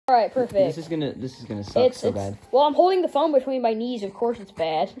Alright, perfect. This is gonna suck so bad. Well, I'm holding the phone between my knees, of course it's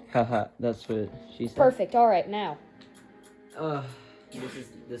bad. Haha, that's what she said. Perfect, alright, now.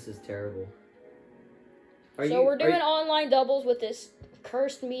 This is terrible. We're doing online doubles with this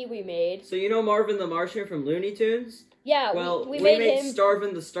cursed me we made. So you know Marvin the Martian from Looney Tunes? Yeah, well, we made him.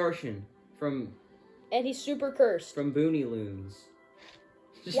 Starvin the Starshin from... And he's super cursed. From Boony Loons.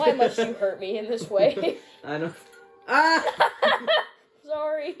 Why must you hurt me in this way? I don't... Ah!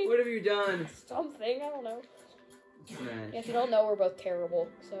 Sorry. What have you done? Something, I don't know. Smash. Yeah, if you don't know, we're both terrible,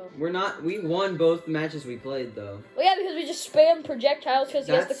 so... We won both the matches we played, though. Well, yeah, because we just spammed projectiles because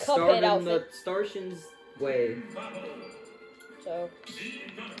he has the Cuphead outfit. That's the Starshin's way. So...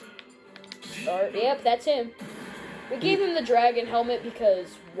 Yep, that's him. We gave him the dragon helmet because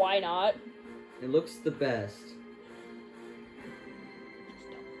why not? It looks the best.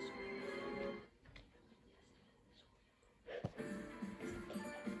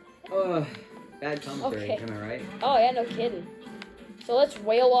 Ugh, bad commentary, am I right? Oh yeah, no kidding. So let's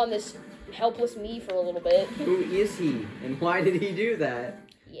wail on this helpless me for a little bit. Who is he? And why did he do that?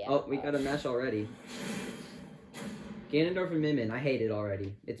 Yeah. Oh, we got a match already. Ganondorf and Min-Min, I hate it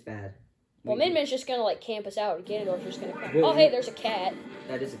already. It's bad. Well, Min-Min's just gonna, like, camp us out, and Ganondorf's just gonna come. Oh, hey, there's a cat.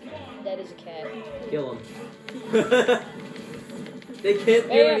 That is a cat. That is a cat. Kill him. They can't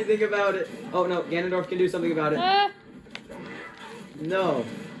do anything about it. Oh, no, Ganondorf can do something about it. No.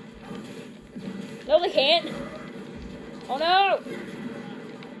 No, they can't. Oh, no!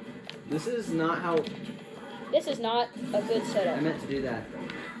 This is not how... This is not a good setup. I meant to do that.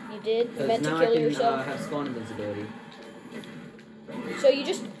 You did? You meant to kill yourself? Because now I can have spawn invincibility. So you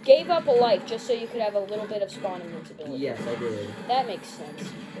just gave up a life just so you could have a little bit of spawn invincibility? Yes, I did. That makes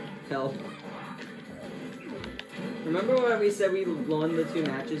sense. Hell. Remember when we said we won the 2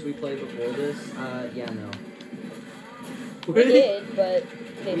 matches we played before this? Yeah, no. We did, but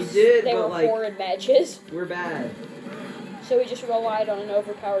they were like, horrid matches. We're bad. So we just relied on an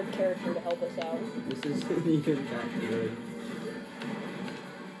overpowered character to help us out. This isn't even that good.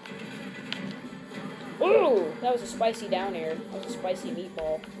 Ooh! That was a spicy down air. That was a spicy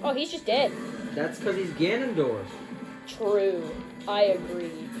meatball. Oh, he's just dead. That's because he's Ganondorf. True. I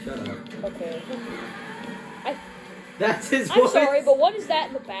agree. Shut up. Okay. That's his voice. I'm sorry, but what is that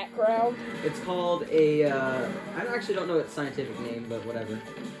in the background? It's called a, I actually don't know its scientific name, but whatever.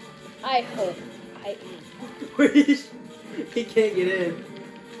 I hope. He can't get in.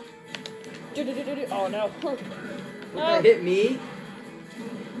 Oh, no. That hit me?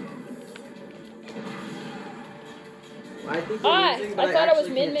 I think I thought it was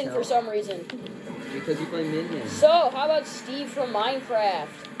Min-Min for some reason. Because you play Min-Min. So, how about Steve from Minecraft?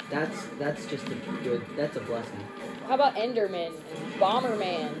 That's just that's a blessing. How about Enderman and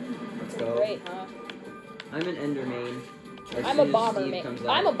Bomberman? Let's go. Great, huh? I'm an Enderman. I'm a Bomberman.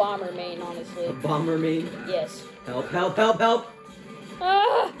 I'm a Bomberman, honestly. A Bomberman? Yes. Help, help, help, help!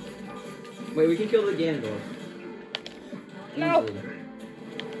 Ah! Wait, we can kill the Ganondorf. No! Easily.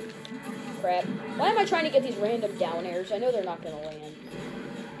 Crap. Why am I trying to get these random down airs? I know they're not going to land.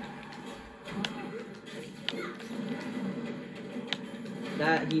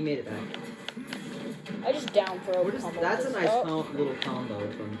 He made it back. I just down throw. That's a nice little combo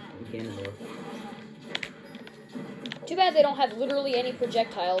from Ganondorf. Too bad they don't have literally any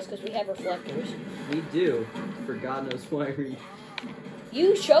projectiles because we have reflectors. We do. For God knows why we...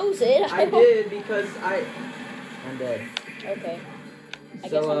 You chose it. I did because I'm dead. Okay. I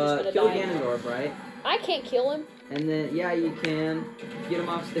guess So, I'm just gonna kill die Ganondorf, now. right? I can't kill him. And then, yeah, you can. Get him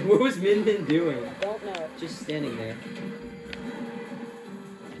off stage. What was Min-Min doing? Don't know. Just standing there.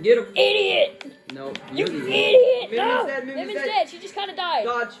 Get him! Idiot! No. You idiot! No! Min-Min's dead. She just kind of died.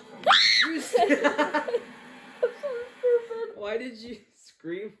 Dodge. I'm so stupid. Why did you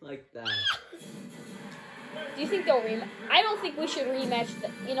scream like that? Do you think they'll rematch? I don't think we should rematch.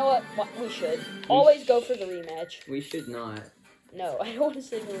 You know what? We should. Always go for the rematch. We should not. No, I don't want to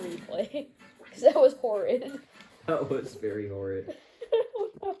see the replay. Because that was horrid. That was very horrid. I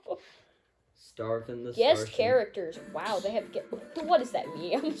don't know. Starving the Guest Starshin. characters. Wow, they have... What does that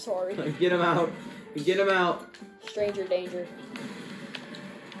mean? I'm sorry. Get him out. Get him out. Stranger danger.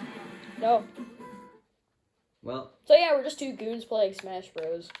 No. Well. So yeah, we're just 2 goons playing Smash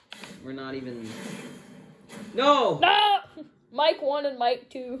Bros. We're not even... No! No! Mike 1 and Mike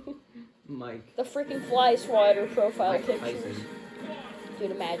 2. Mike. The freaking fly swatter profile Mike pictures. Tyson.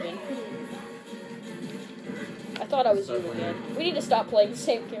 Dude, imagine. I thought I was you again. We need to stop playing the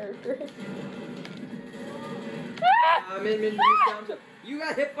same character. Min-Min down to... You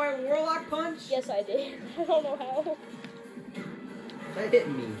got hit by a Warlock punch? Yes, I did. I don't know how. That hit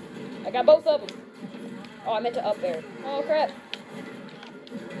me. I got both of them. Oh, I meant to up there. Oh, crap.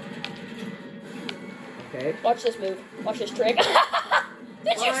 Okay. Watch this move. Watch this trick. Did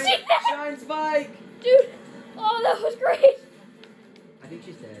you see that? Shine spike! Dude! Oh, that was great! I think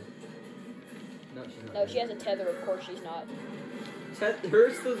she's dead. No, she's not. No, she has a tether. Of course she's not.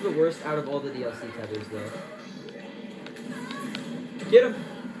 Hers is the worst out of all the DLC tethers, though. Get him!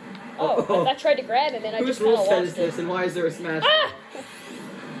 Oh, I tried to grab him and I just kind of Whose rule set lost is this, and why is there a smash? Ah!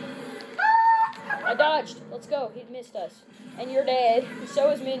 I dodged. Let's go. He missed us. And you're dead. So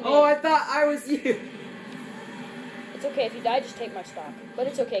is Min Min. Oh, I thought I was you! It's okay. If you die, just take my stock. But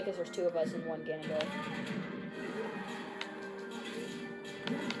it's okay because there's two of us and one Ganondorf.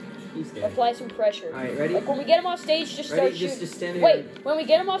 He's dead. Apply some pressure. Alright, ready? Like when we get him off stage, just start shooting. Just stand here. Wait, when we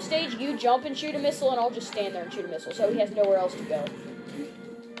get him off stage, you jump and shoot a missile, and I'll just stand there and shoot a missile, so he has nowhere else to go.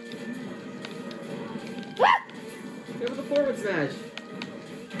 Ah! Go with the forward smash.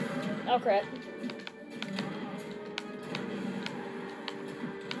 Oh crap.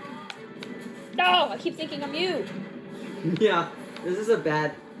 No, I keep thinking I'm you. Yeah, this is a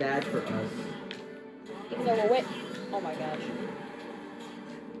bad for us. Even though we're wet. Oh my gosh.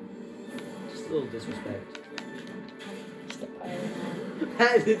 Just a little disrespect. Just a pirate.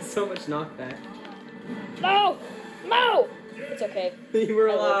 That did so much knockback. No! No! It's okay. You were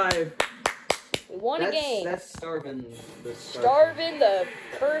alive. We won a game. That's starving. Starving the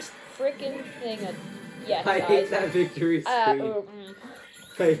cursed frickin' thing. Yeah, I hate that victory screen.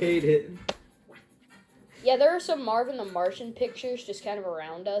 I hate it. Yeah, there are some Marvin the Martian pictures just kind of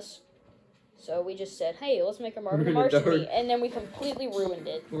around us. So we just said, hey, let's make a Marvin the Martian me. And then we completely ruined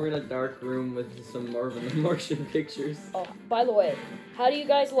it. We're in a dark room with some Marvin the Martian pictures. Oh, by the way, how do you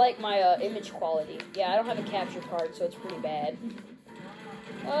guys like my image quality? Yeah, I don't have a capture card, so it's pretty bad.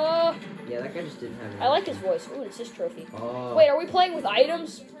 Yeah, that guy just didn't have it. I like his voice. Ooh, it's his trophy. Oh. Wait, are we playing with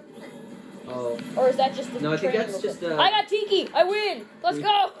items? Oh. Or is that just the No, I think that's just I got Tiki! I win! Let's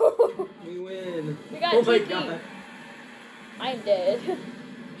go! We win. We got Oh my Tiki! god. I'm dead.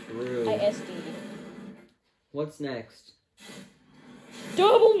 True. I SD'd. What's next?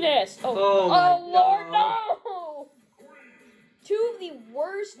 Double nest! Oh Lord, no! Two of the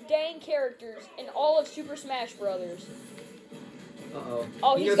worst dang characters in all of Super Smash Brothers. Uh-oh.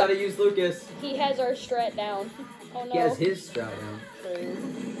 Oh, he knows how to use Lucas. He has our strat down. Oh no. He has his strat down. True.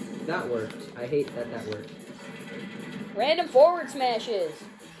 That worked. I hate that worked. Random forward smashes.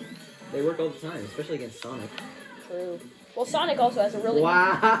 They work all the time, especially against Sonic. True. Well, Sonic also has a really...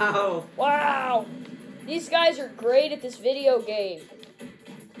 Wow! Wow! These guys are great at this video game.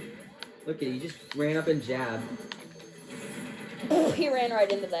 Look at it, he just ran up and jabbed. He ran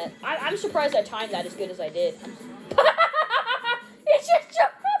right into that. I'm surprised I timed that as good as I did. It's just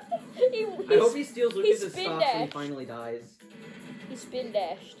jumped. I hope he steals Lucas' spin stops and he dashed. finally dies. He spin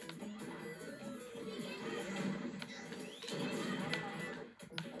dashed.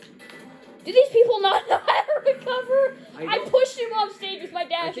 Do these people not know how to recover? I pushed him off stage with my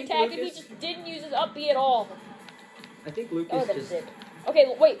dash attack and he just didn't use his up B at all. I think Lucas that's just... sick.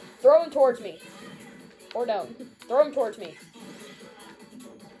 Okay, wait. Throw him towards me. Or don't. Throw him towards me.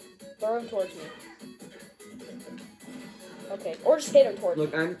 Throw him towards me. Okay. Or just hit him towards me.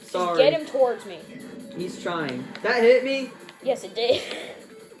 Look, I'm sorry. Just get him towards me. He's trying. That hit me? Yes, it did.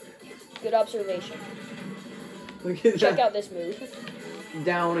 Good observation. Look at that. Check out this move.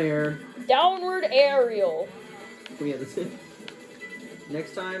 Down air. Downward aerial. Can we have this?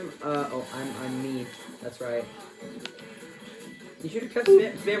 Next time, I'm me. That's right. You should have kept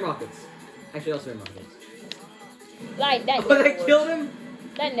spam rockets. Actually, I'll spam rockets. Like, that Oh, that killed him?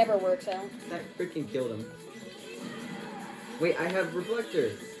 That never works out. That freaking killed him. Wait, I have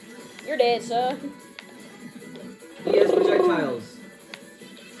reflector. You're dead, son. He has projectiles.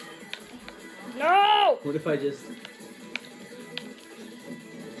 No! What if I just...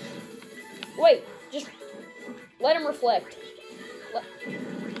 Wait, just let him reflect.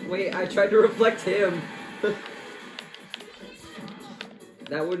 Wait, I tried to reflect him.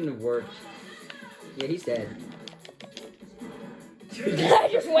 That wouldn't have worked. Yeah, he's dead. I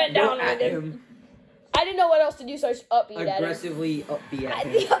just went down on him. I didn't know what else to do, so I just up-beat at him. Aggressively up-beat at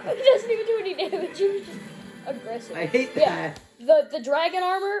him. He doesn't even do any damage. He was just aggressive. I hate that. Yeah, the dragon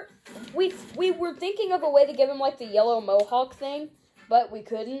armor, we were thinking of a way to give him, like, the yellow mohawk thing, but we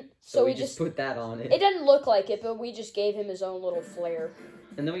couldn't. So we just put that on it. It doesn't look like it, but we just gave him his own little flair.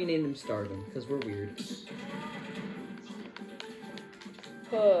 And then we named him Starvin, because we're weird.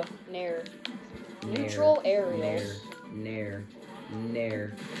 Nair. Neutral aerials. Nair.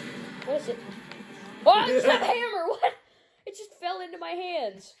 What is it? Oh, it's a hammer! What? It just fell into my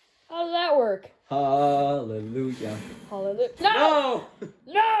hands. How does that work? Hallelujah. Hallelujah. No!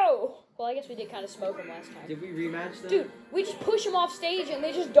 No! Well, I guess we did kind of smoke them last time. Did we rematch them? Dude, we just push them off stage and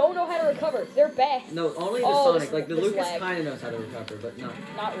they just don't know how to recover. They're bad. No, only the Sonic. Like, the Lucas kind of knows how to recover, but not.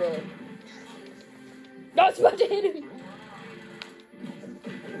 Not really. No, it's about to hit him.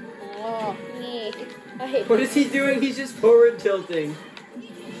 Oh, nee. I hate What is he doing? He's just forward tilting.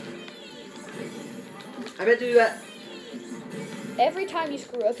 I meant to do that. Every time you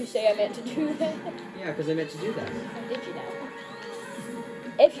screw up, you say I meant to do that. Yeah, because I meant to do that. How did you know?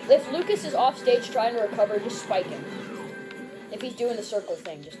 If Lucas is off stage trying to recover, just spike him. If he's doing the circle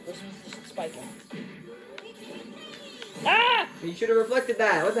thing, just spike him. Ah! You should have reflected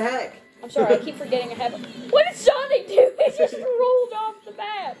that. What the heck? I'm sorry, I keep forgetting I have. What did Sonic do? He just rolled off the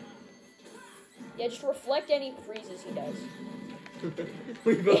map. Yeah, just reflect any freezes he does.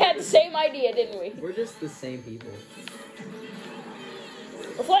 We had the same idea, didn't we? We're just the same people.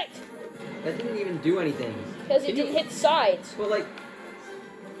 Reflect! That didn't even do anything. Because it didn't hit the sides. Well, like...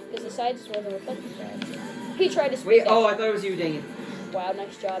 Because the sides wasn't reflecting sides. He tried to Wait, oh, I thought it was you, dang it. Wow,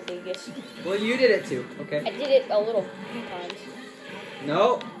 nice job, Vegas. Well, you did it too, okay. I did it a little few times.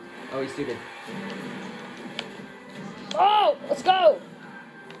 No. Oh, he's stupid. Oh, let's go!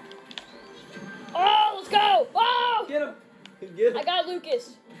 Oh, let's go! Oh! Get him! Get him! I got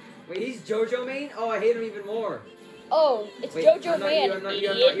Lucas. Wait, he's JoJo main? Oh, I hate him even more. Oh, it's Wait, JoJo I'm not Man. You, I'm not you,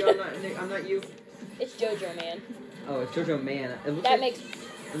 I'm not you, I'm not you. It's JoJo Man. Oh, it's JoJo Man. It looks That like, makes.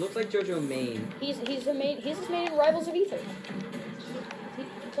 It looks like JoJo main. He's the main. He's his main in Rivals of Ether. He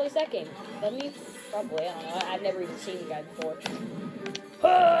plays that game, doesn't he? Probably. I don't know. I've never even seen the guy before.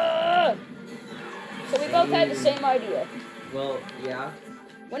 Ah! So we both had the same idea. Well, yeah.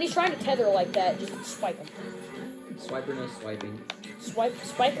 When he's trying to tether like that, just spike him. Swiper no swiping.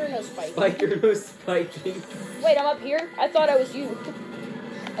 Spiker no spike. Spiker no spiking. Wait, I'm up here? I thought I was you.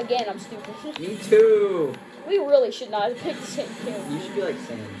 Again, I'm stupid. Me too. We really should not have picked the same character. You should be like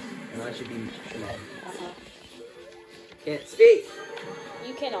Sans, and I should be Love. Uh-huh. Can't speak.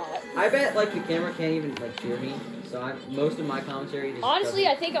 You cannot. I bet like the camera can't even like hear me, so most of my commentary just. Honestly,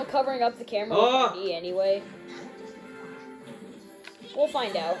 I think I'm covering up the camera with me anyway. We'll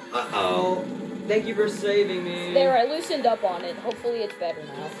find out. Uh-oh. Thank you for saving me. There, I loosened up on it. Hopefully it's better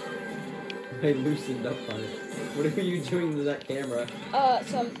now. I loosened up on it. What are you doing to that camera?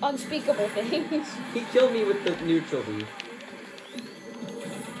 Some unspeakable things. He killed me with the neutral beam.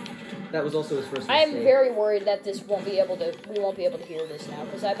 That was also his first mistake. I am very worried that we won't be able to hear this now,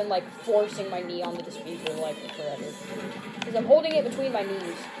 because I've been, like, forcing my knee onto the speaker, like, forever. Because I'm holding it between my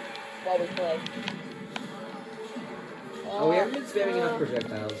knees while we play. Oh, we haven't been spamming enough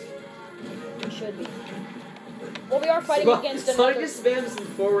projectiles. We should be. Well, we are fighting against another... Sonic just spams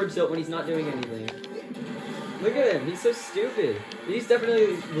forward tilt when he's not doing anything. Look at him, he's so stupid. He's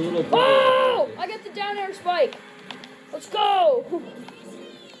definitely the little... Oh! I got the down air spike! Let's go!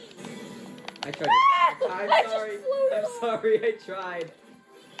 I tried. I'm sorry, I tried.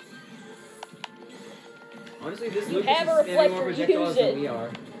 Honestly, this You Lucas have is a spamming more reflector, projectiles use than it. we are.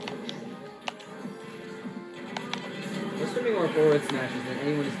 We're spamming more forward smashes than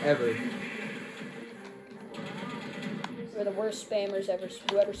anyone has ever. We're the worst spammers ever.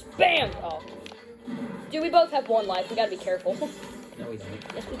 Whoever spammed! Oh. Dude, we both have one life. We gotta be careful. No, we don't.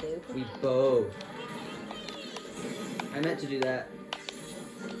 Yes, we do. We both. I meant to do that.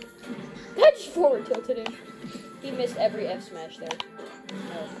 I just forward tilted him. He missed every F smash there.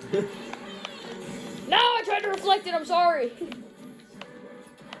 Oh. No, I tried to reflect it. I'm sorry.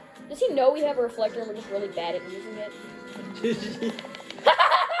 Does he know we have a reflector and we're just really bad at using it? He can't do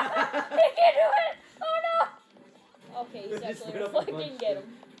it! Oh no! Okay, he's actually reflecting. Get him.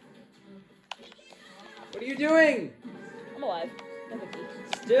 What are you doing? I'm alive. No big deal.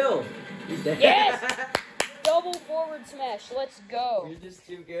 Still. He's dead. Yes! Double forward smash. Let's go. You're just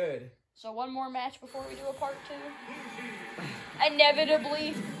too good. So one more match before we do a part 2.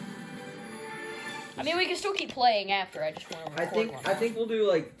 Inevitably. I mean, we can still keep playing after. I just want to record one. I think we'll do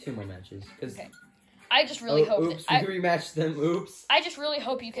like 2 more matches. Cause okay. I just really hope we rematched them. Oops. I just really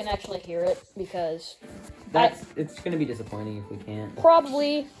hope you can actually hear it, because it's gonna be disappointing if we can't.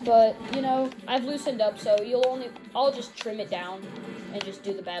 Probably, but you know, I've loosened up, so I'll just trim it down and just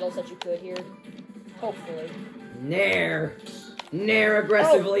do the battles that you could hear. Hopefully. Nair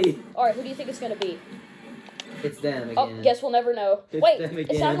aggressively. Oh. All right, who do you think it's gonna be? It's them again. Oh, guess we'll never know. It's Wait, them it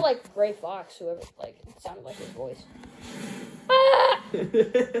again. sounded like Gray Fox. Whoever, like, it sounded like his voice. Ah!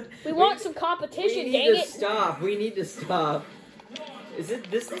 We want some competition, dang it! We need to stop. Is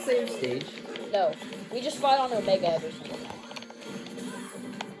this the same stage? No, we just fought on Omega every single time.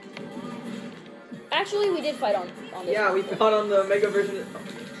 Actually, we did fight on this. Yeah, we fought on the Omega version.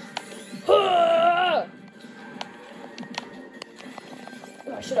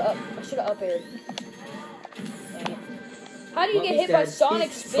 I should have up aired. Dang it. How do you get He's hit by dead.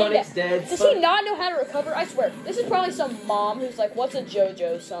 Sonic's spin? Sonic's dead. Does he not know how to recover? I swear. This is probably some mom who's like, what's a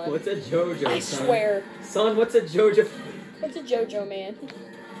JoJo, son? What's a JoJo, I son? swear. Son, what's a JoJo? What's a JoJo, man?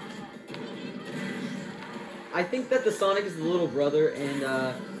 I think that the Sonic is the little brother,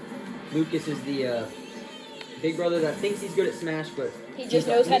 and Lucas is the big brother that thinks he's good at Smash, but He just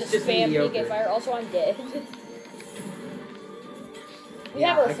knows how to he's just spam mediocre. PK Fire. Also, I'm dead. We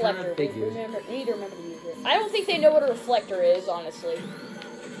Yeah, have a I kinda reflector. figured. We need to remember to use it. I don't think they know what a reflector is, honestly.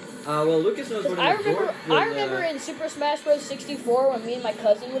 Well, Lucas knows what I remember in Super Smash Bros. 64 when me and my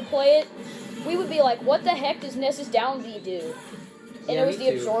cousin would play it, we would be like, "What the heck does Ness's down B do?" And Yeah, it was me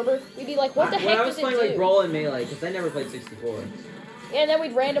the too. absorber. We'd be like, "What the heck does it do?" When I was playing like Brawl and Melee, because I never played 64. Yeah, and then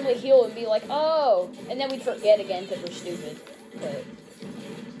we'd randomly heal and be like, "Oh," and then we'd forget again because we're stupid. But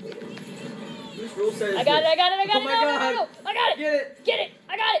Whose rule says I got it! I got it! I got Oh it! my No, God. no, no, no! I got it! Get it! Get it!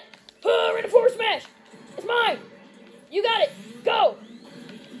 I got it! Oh, ready for smash! It's mine! You got it! Go!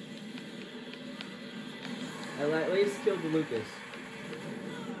 I at least killed the Lucas.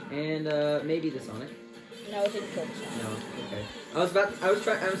 And maybe the Sonic. No, it didn't kill the Sonic. No, okay. I was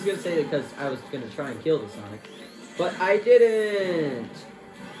gonna say that because I was gonna try and kill the Sonic. But I didn't!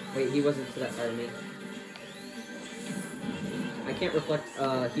 Wait, he wasn't to that side of me. I can't reflect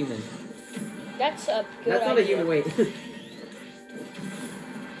human. That's a good That's not a idea. human, wait.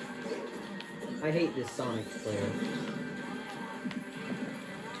 I hate this Sonic player.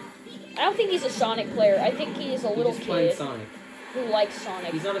 I don't think he's a Sonic player. I think he is a little He's just playing kid Sonic. who likes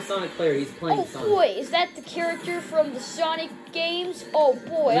Sonic. He's not a Sonic player, he's playing Oh Sonic. boy, is that the character from the Sonic games? Oh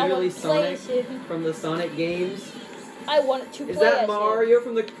boy, I Literally want to play as Sonic him. from the Sonic games. I want to Is play that as Mario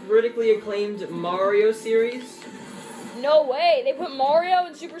from the critically acclaimed Mario series? him. No way, they put Mario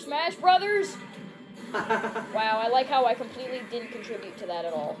in Super Smash Brothers? Wow, I like how I completely didn't contribute to that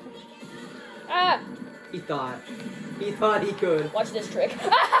at all. Ah! He thought he could. Watch this trick.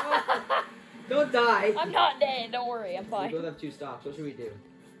 Don't die. I'm not dead, don't worry, I'm We fine. both have 2 stops. What should we do?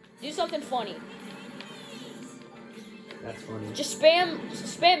 Do something funny. That's funny. Just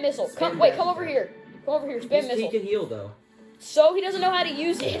spam missile. Come over here. Come over here, spam He missile. can heal though. So he doesn't know how to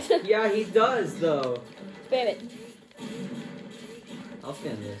use it. Yeah, he does though. Spam it. I'll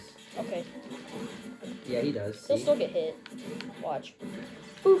spam this. Okay. Yeah, he does. He'll See? still get hit. Watch.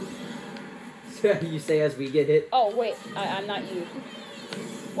 Boop. You say as we get hit. Oh, wait. I'm not you.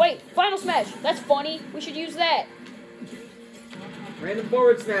 Wait, final smash. That's funny. We should use that. Random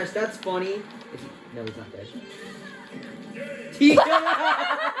forward smash. That's funny. Is he... No, he's not dead. He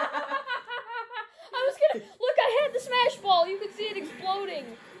I was gonna... Look, I had the smash ball. You could see it exploding.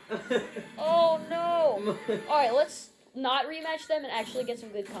 Oh, no. Alright, let's not rematch them and actually get some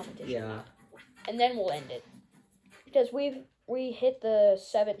good competition. Yeah. And then we'll end it. Because we hit the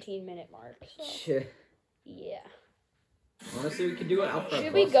 17-minute mark. So, Shit. yeah. Honestly, we could do an Alpha.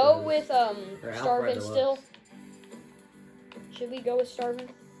 Should we go with Alpha Starvin Deluxe. still? Should we go with Starvin?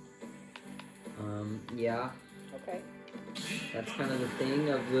 Yeah. Okay. That's kind of the thing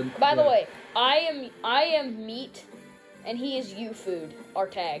of the. By the way, I am meat, and he is you food. Our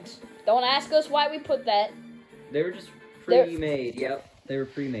tags. Don't ask us why we put that. They were just They're- pre-made. Yep, they were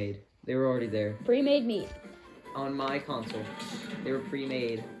pre-made. They were already there Pre-made meat. on my console. They were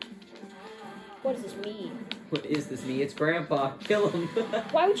pre-made. What does this mean? What is this me? It's Grandpa. Kill him.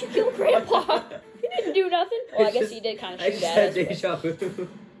 Why would you kill Grandpa? He didn't do nothing. Well, I guess he did kind of I shoot just at had us. but- deja vu.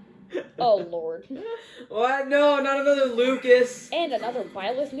 Oh Lord. What? No, not another Lucas. And another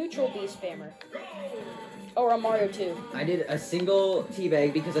Byleth neutral B spammer. Or a Mario 2. I did a single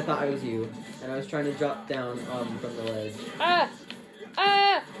teabag because I thought I was you, and I was trying to drop down from the ledge. Ah!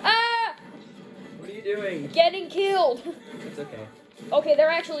 Ah! Ah! What are you doing? Getting killed! It's okay. Okay, they're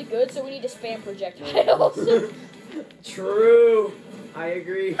actually good, so we need to spam projectiles. True. I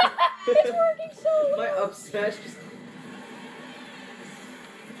agree. It's working so My well. up smash just...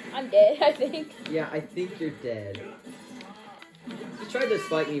 I'm dead, I think. Yeah, I think you're dead. He tried to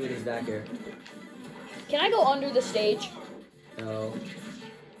spike me with his back air. Can I go under the stage? No.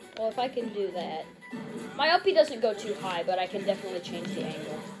 Well, if I can do that. My uppy doesn't go too high, but I can definitely change the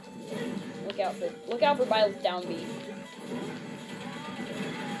angle. Look out for Byleth down B.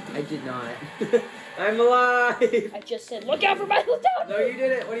 I did not. I'm alive! I just said, look out for Byleth down B! No, you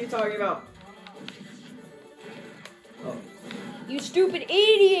didn't. What are you talking about? Oh. You stupid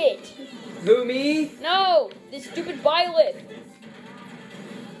idiot! Who, me? No! This stupid Byleth!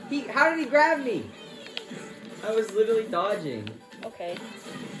 How did he grab me? I was literally dodging. Okay.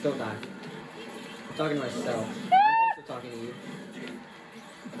 Don't die. I'm talking to myself. I'm also talking to you.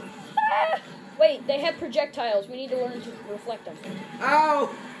 Wait, they have projectiles. We need to learn to reflect them. Ow!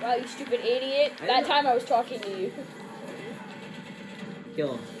 Wow, you stupid idiot. That time I was talking to you.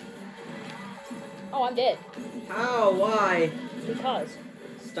 Kill him. Oh, I'm dead. How? Why? Because.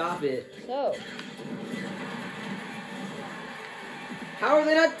 Stop it. So. How are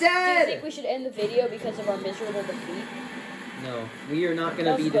they not Do you dead? think we should end the video because of our miserable defeat? No, we are not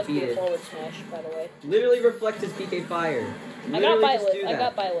gonna That was be supposed to be a defeated. forward smash, by the way. Literally reflect his PK fire. I got Literally just do Byleth. I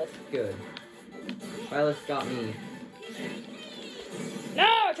that. got Byleth. Good. Byleth got me. No,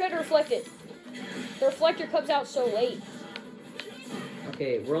 I tried to reflect it. The reflector comes out so late.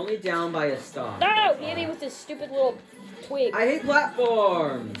 Okay, we're only down by a star. No, he hit me with this stupid little twig. I hate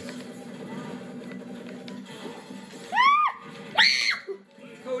platforms.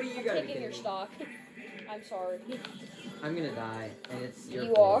 Cody, you gotta be Taking kidding your me. stock. I'm sorry. I'm gonna die, and it's your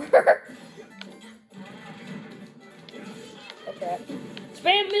You fault. are. Oh crap.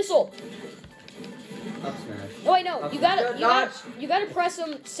 Spam missile! Up smash. No, wait, no. Up You smash. you gotta press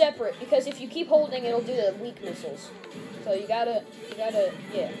them separate because if you keep holding, it'll do the weak missiles. So you gotta,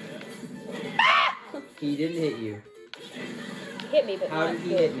 yeah. He didn't hit you. Hit me, but How not did he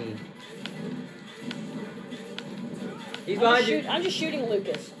good. hit me? He's behind you. I'm just shooting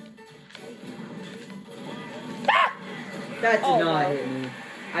Lucas. That did Oh, not no. hit me.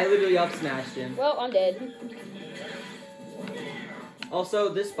 I literally up smashed him. Well, I'm dead. Also,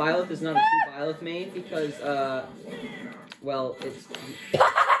 this Byleth is not a true Byleth main because, well, it's... I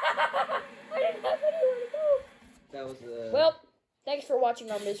didn't have anywhere to go. That was, Well, thanks for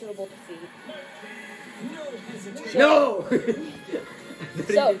watching our miserable defeat. No!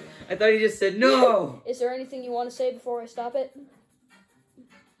 So- I thought he just said no! Is there anything you want to say before I stop it?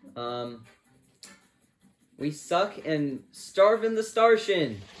 We suck and starve in the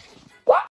Starshin.